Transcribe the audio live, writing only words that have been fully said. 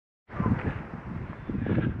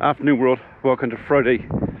Afternoon world, welcome to Friday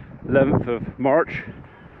 11th of March.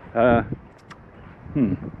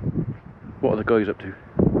 What are the guys up to?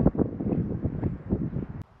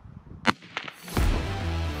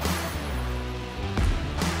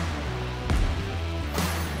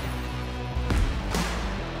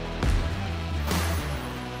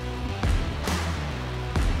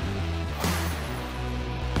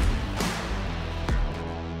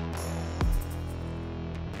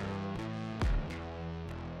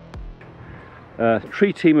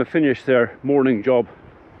 Tree team have finished their morning job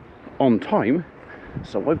on time,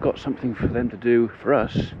 so I've got something for them to do for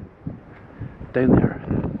us down there.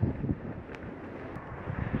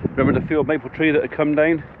 Remember the field maple tree that had come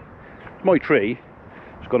down? My tree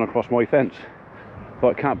has gone across my fence,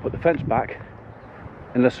 but I can't put the fence back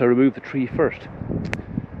unless I remove the tree first.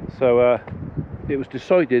 So it was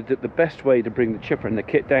decided that the best way to bring the chipper and the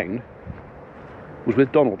kit down was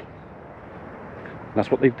with Donald. That's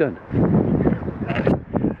what they've done.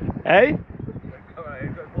 Hey?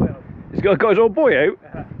 He's got his old boy out?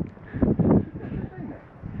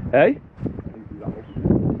 Hey?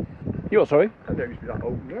 You what, sorry?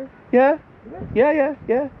 Yeah? Yeah.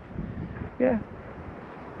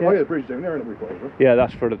 Oh yeah, the bridge down there, isn't it, we've got over? Yeah,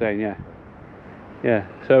 that's further down, yeah. Yeah,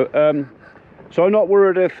 so I'm not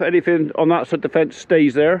worried if anything on that side of the fence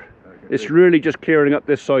stays there. It's really just clearing up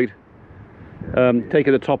this side.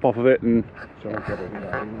 Taking the top off of it, and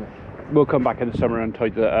we'll come back in the summer and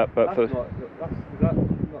tidy that up. But that's not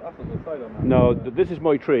the side on that. No, this is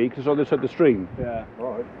my tree because it's on this side of the stream. Yeah,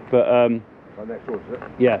 alright. But right next door, is it?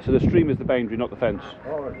 yeah, so the stream is the boundary, not the fence.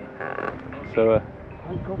 Alright. So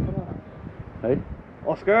Thank God for that. hey,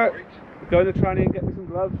 Oscar, go to the tranny and get me some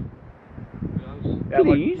gloves. Yeah,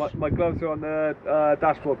 please. My gloves are on the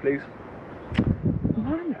dashboard, please.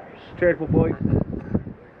 Manners. Cheers, boy.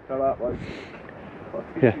 Tell that one.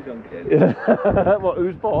 Yeah. What?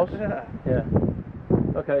 Who's boss? Yeah. Yeah.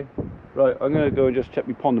 Okay. Right. I'm gonna go and just check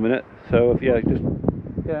my pond a minute. So yeah.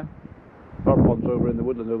 Our pond's over in the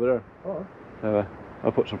woodland over there. Alright. So I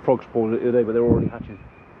put some frog spawn in today, but they're already hatching.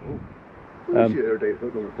 Oh. The other day, I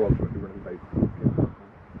the frogs were running about. I can't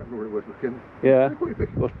remember what it was with Kim. Yeah. They're quite big.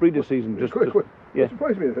 Well, it's breeding season. Just Quick. yeah. It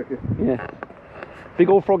surprised me, I think. Yeah. Big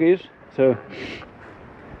old froggies. So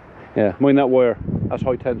yeah, mind that wire. That's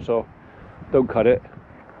high tensile. Don't cut it.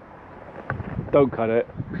 Don't cut it.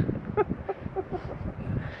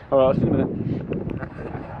 Alright, I'll see you in a minute.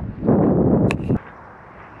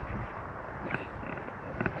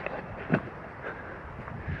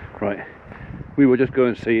 Right, we will just go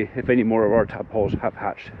and see if any more of our tadpoles have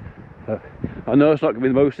hatched. I know it's not going to be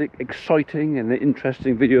the most exciting and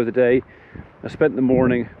interesting video of the day. I spent the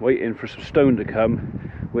morning waiting for some stone to come,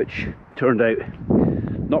 which turned out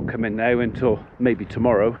not coming now until maybe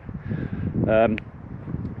tomorrow.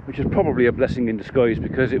 Which is probably a blessing in disguise,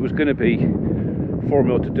 because it was going to be 4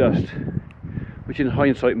 mil to dust, which in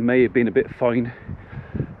hindsight may have been a bit fine.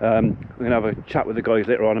 We're going to have a chat with the guys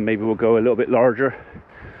later on, and maybe we'll go a little bit larger.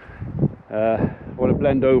 I want to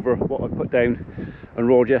blend over what I put down and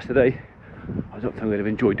rolled yesterday. I don't think I'd have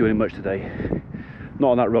enjoyed doing much today.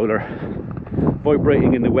 Not on that roller.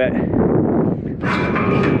 Vibrating in the wet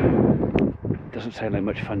doesn't sound like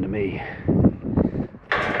much fun to me.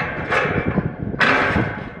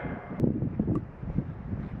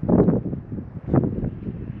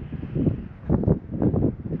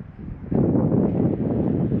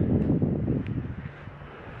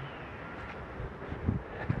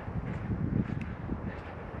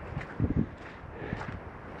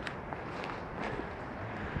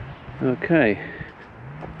 Okay.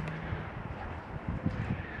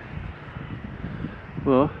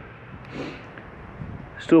 Well,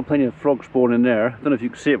 still plenty of frog spawn in there. I don't know if you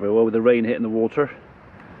can see it very well with the rain hitting the water.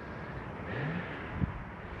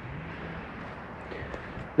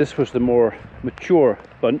 This was the more mature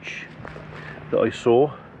bunch that I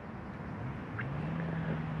saw.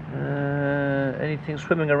 Anything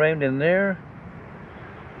swimming around in there?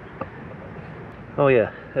 Oh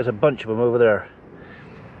yeah, there's a bunch of them over there.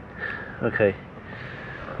 Okay,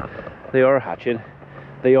 they are hatching,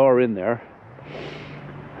 they are in there.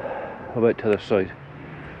 How about to the other side?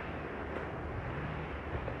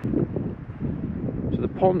 So the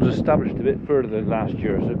pond's established a bit further than last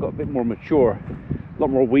year, so it's got a bit more mature, a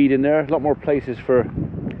lot more weed in there, a lot more places for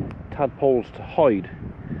tadpoles to hide.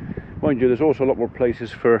 Mind you, there's also a lot more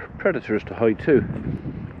places for predators to hide too.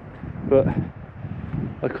 But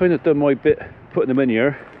I kind of done my bit putting them in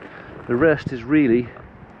here. The rest is really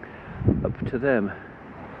up to them.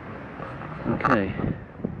 Okay.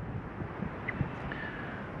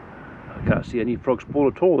 I can't see any frog spawn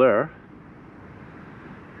at all there.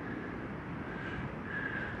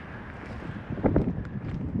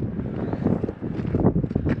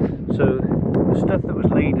 stuff that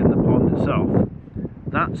was laid in the pond itself,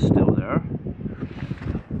 that's still there.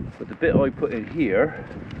 But the bit I put in here,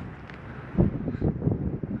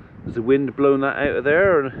 has the wind blown that out of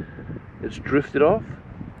there and it's drifted off?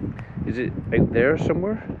 Is it out there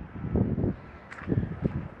somewhere?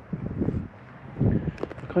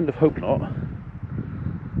 I kind of hope not.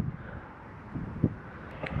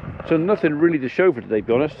 So nothing really to show for today, to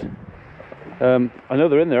be honest. I know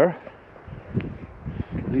they're in there.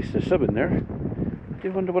 At least there's some in there. I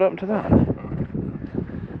do wonder what happened to that.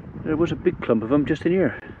 There was a big clump of them just in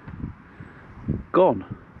here. Gone.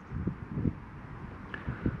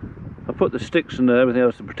 I put the sticks and everything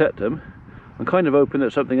else to protect them. I'm kind of hoping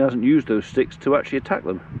that something hasn't used those sticks to actually attack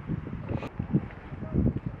them.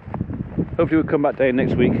 Hopefully we'll come back down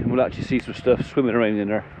next week and we'll actually see some stuff swimming around in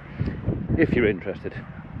there, if you're interested.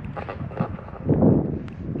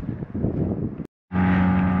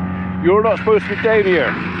 You're not supposed to be down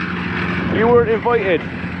here. You weren't invited.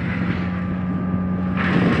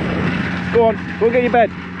 Go on, go and get your bed.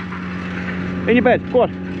 In your bed, go on.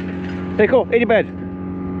 Hey, go, in your bed.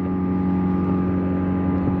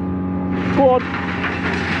 Go on.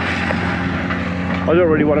 I don't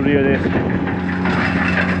really want to do this.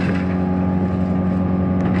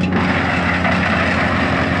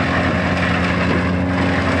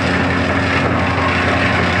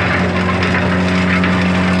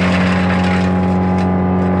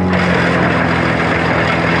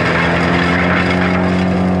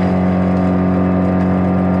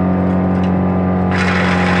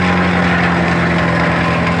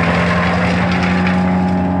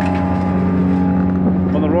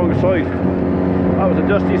 Side. That was a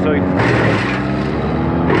dusty side.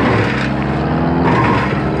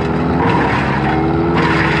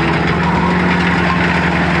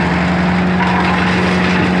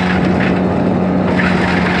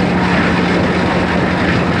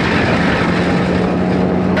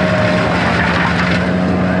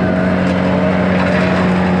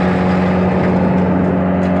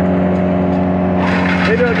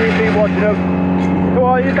 They don't need me watching them. Come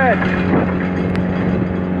on, in bed.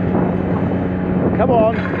 Come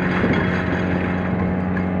on.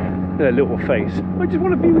 Their little face. I just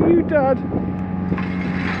want to be with you, Dad.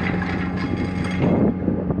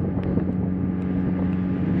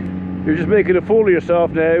 You're just making a fool of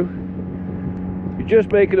yourself now. You're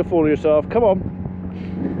just making a fool of yourself. Come on.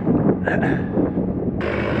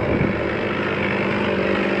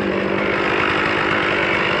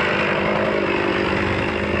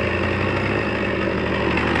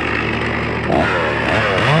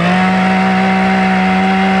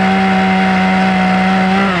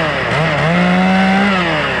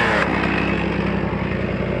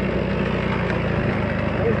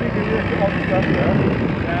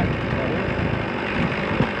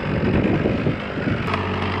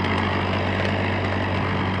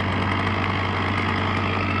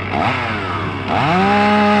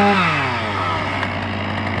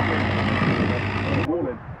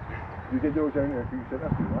 You did those down there, you said,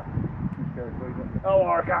 that's too much. Too scared to drive up there. Oh,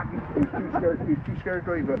 our cat. He's too scared to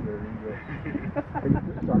drive up there.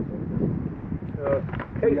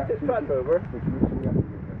 Kate, sit back over.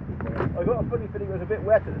 I got a funny feeling it was a bit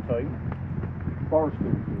wet at the time. Bar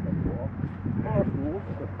stools. Bar stools.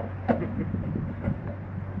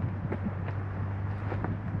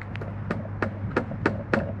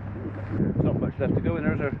 There's not much left to go in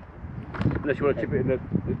there, is there? Unless you want to chip it in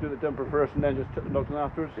do the dumper first and then just knock them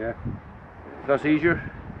afterwards. Yeah. That's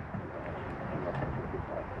easier.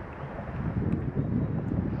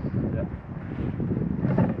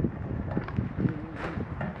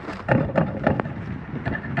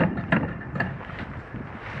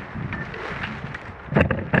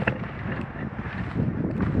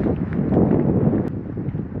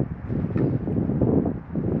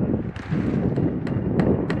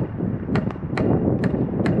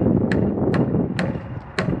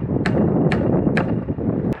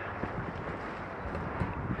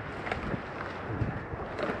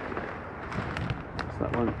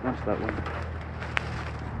 That's that one.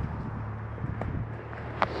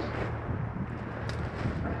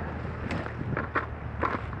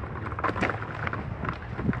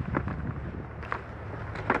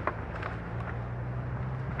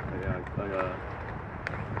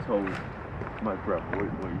 I told my brother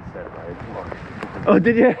what you said about it. Oh,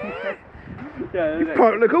 did you? Yeah, You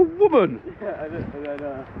part like a woman. Yeah, and then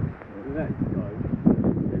the next guy.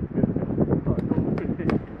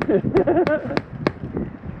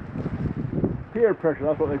 Peer pressure,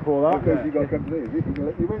 that's what they call that. Because you got company, you can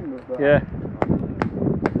let you win with that. Yeah.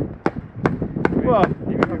 Well,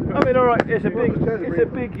 I mean, all right. It's a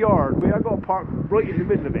big yard. I got to park right in the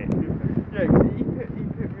middle of it. Yeah, because he picked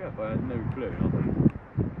me up. I had no clue. And I was like,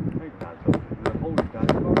 The whole guy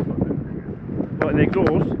Glos on it. What, are they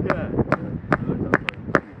Glos? Yeah.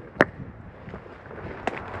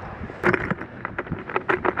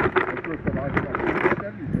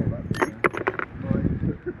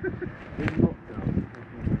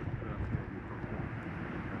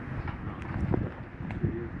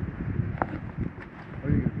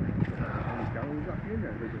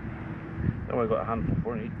 Oh, I got a handful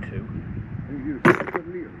for. I need 2.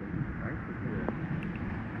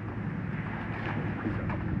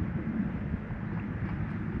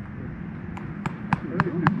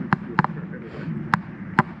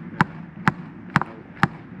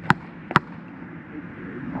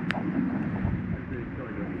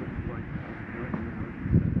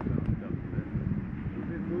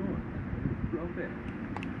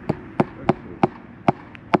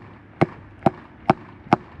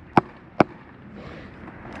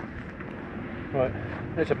 Right,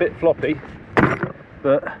 it's a bit floppy,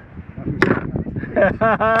 but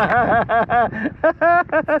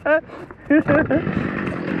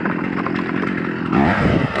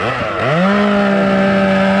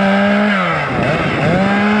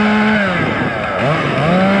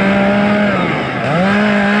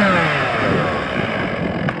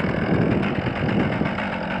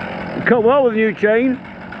cut well with a new chain.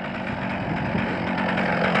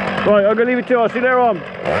 Right, I'm going to leave it to you. I'll see you later on.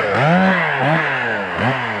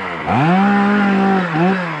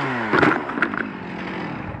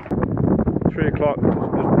 3 o'clock.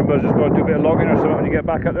 We'll just go and do a bit of logging or something when you get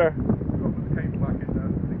back up there.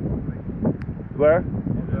 Where?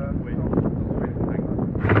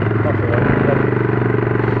 That's all right.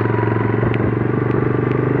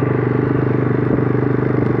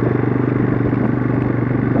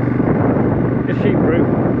 It's sheet proof.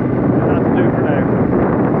 That'll do for now.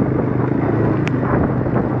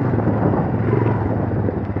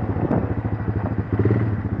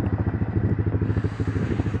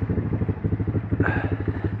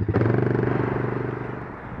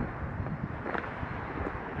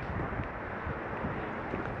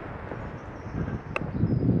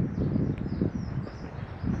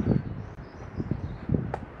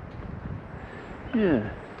 Yeah.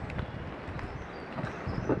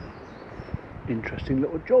 Interesting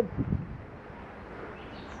little job.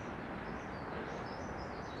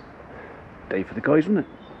 Day for the guys, isn't it?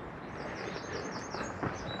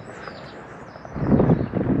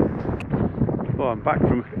 Well, I'm back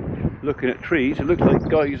from looking at trees. It looks like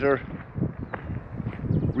guys are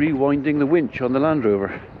rewinding the winch on the Land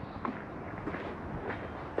Rover.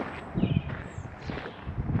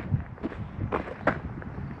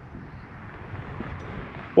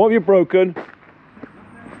 What have you broken?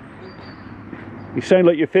 You sound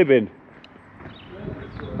like you're fibbing.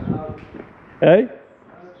 Eh?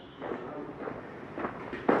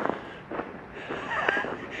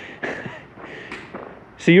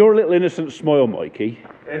 See your little innocent smile, Mikey.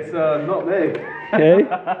 It's not me. Eh?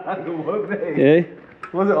 It won't be. Eh?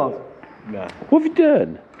 Was it on? No. What have you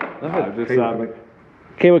done? Nothing. Just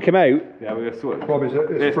Cable came out? yeah, we just sort of. Problem is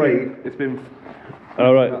it's frayed. It's been.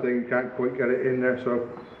 All right. Nothing, you can't quite get it in there, so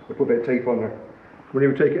we put a bit of tape on there. When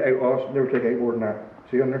you take it out, I'll never take it out more than that.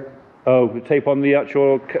 See on there? Oh, the tape on the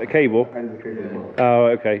actual cable? End of the cable. Oh,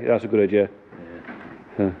 okay, that's a good idea.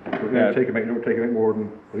 We're going to take it out, never take it out more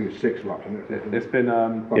than, I think it's 6 laps. It's been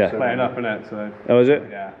Yeah. playing up in it, so. Oh, is it?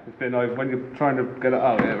 Yeah. It's been like when you're trying to get it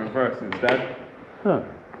out, it reverses instead. Oh.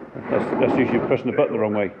 That's usually pressing the button the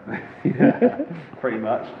wrong way. Yeah. Pretty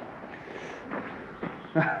much.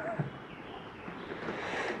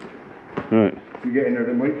 Right. You get in there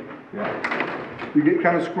then, Mike. Yeah. You get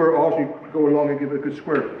kind of squirt off, you go along and give it a good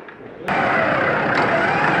squirt.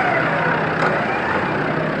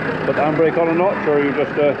 Put the handbrake on a notch, or you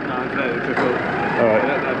just No, it's just all right.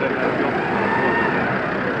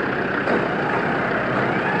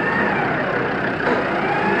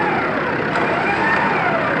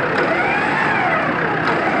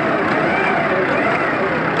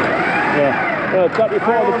 Yeah. Tap your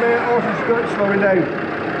foot on the... Horse's skirt slowing down.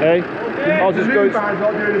 Hey? I'll The just new go... man's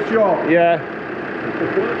not doing his job. Yeah.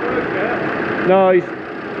 No,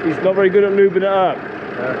 he's not very good at lubing it up.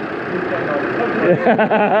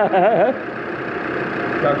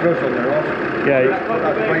 That Glos on there, Ross. Yeah.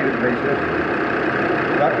 That's plate in place, yes.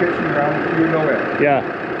 That gets you round, you know it. Yeah.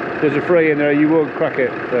 There's a fray in there, you will crack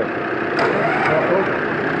it. But...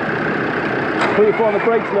 Put your foot on the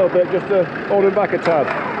brakes a little bit, just to hold it back a tad.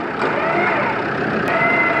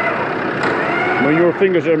 When your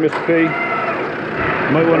fingers there, Mr. P, you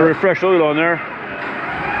might want to refresh oil on there.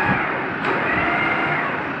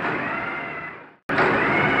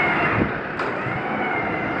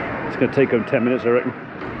 It's going to take them 10 minutes, I reckon.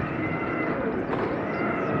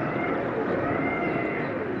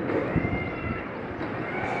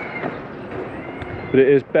 but it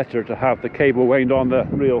is better to have the cable wound on the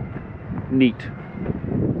reel neat.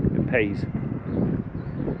 It pays.